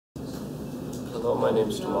Hello, my name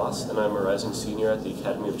is Tomas, and I'm a rising senior at the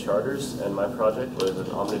Academy of Charters, and my project was an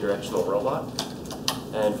omnidirectional robot.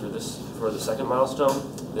 And for the second milestone,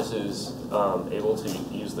 this is able to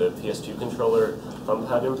use the PS2 controller thumb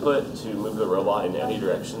pad input to move the robot in any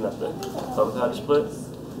direction that the thumb pad is put,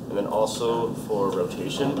 and then also for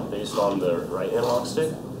rotation based on the right analog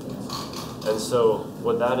stick. And so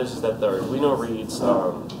what that is that the Arduino reads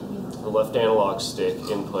the left analog stick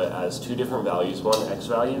input as two different values, one X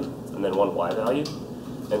value and then one Y value.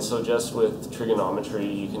 And so just with trigonometry,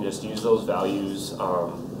 you can just use those values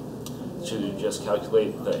to just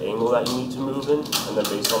calculate the angle that you need to move in, and then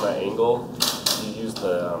based on that angle, you use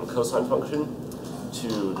the cosine function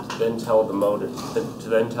to then tell the motor, to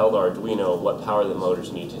then tell the Arduino what power the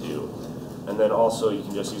motors need to do. And then also you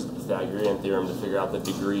can just use the Pythagorean theorem to figure out the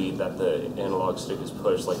degree that the analog stick is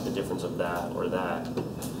pushed, like the difference of that or that.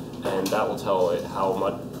 And that will tell it how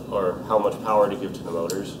much power to give to the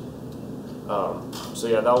motors. So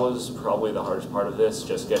yeah, that was probably the hardest part of this,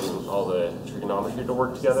 just getting all the trigonometry to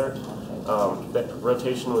work together. The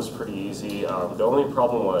rotation was pretty easy. The only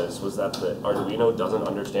problem was that the Arduino doesn't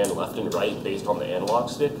understand left and right based on the analog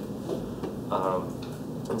stick.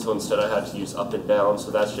 And so instead I had to use up and down,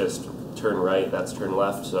 so that's just turn right, that's turn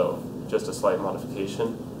left, so just a slight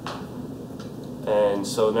modification. And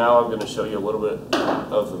so now I'm going to show you a little bit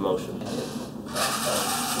of the motion.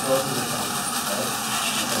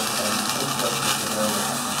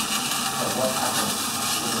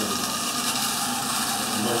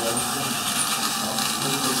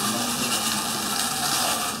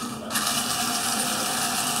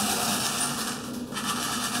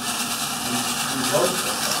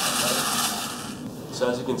 So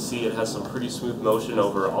as you can see, it has some pretty smooth motion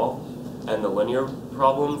overall. And the linear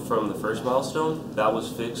problem from the first milestone, that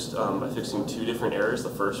was fixed by fixing two different errors. The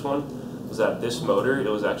first one was that this motor, it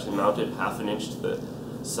was actually mounted ½ an inch to the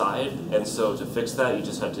side, and so to fix that you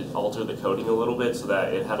just had to alter the coding a little bit so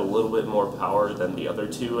that it had a little bit more power than the other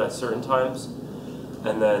two at certain times.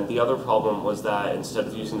 And then the other problem was that instead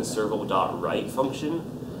of using the servo.write function,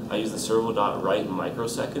 I used the servo.write in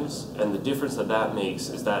microseconds, and the difference that makes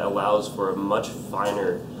is that it allows for a much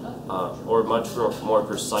finer or much more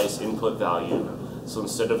precise input value. So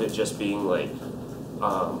instead of it just being like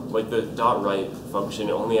the .write function,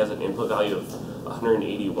 it only has an input value of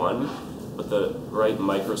 181, but the write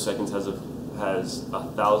microseconds has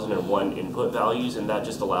 1,001 input values, and that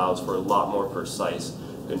just allows for a lot more precise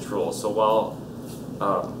control. So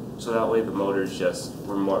so that way the motors just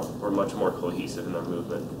were much more cohesive in their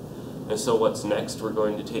movement. And so what's next? We're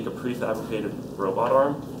going to take a prefabricated robot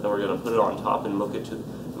arm, and we're going to put it on top and link it to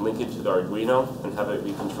the Arduino and have it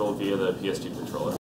be controlled via the PS2 controller.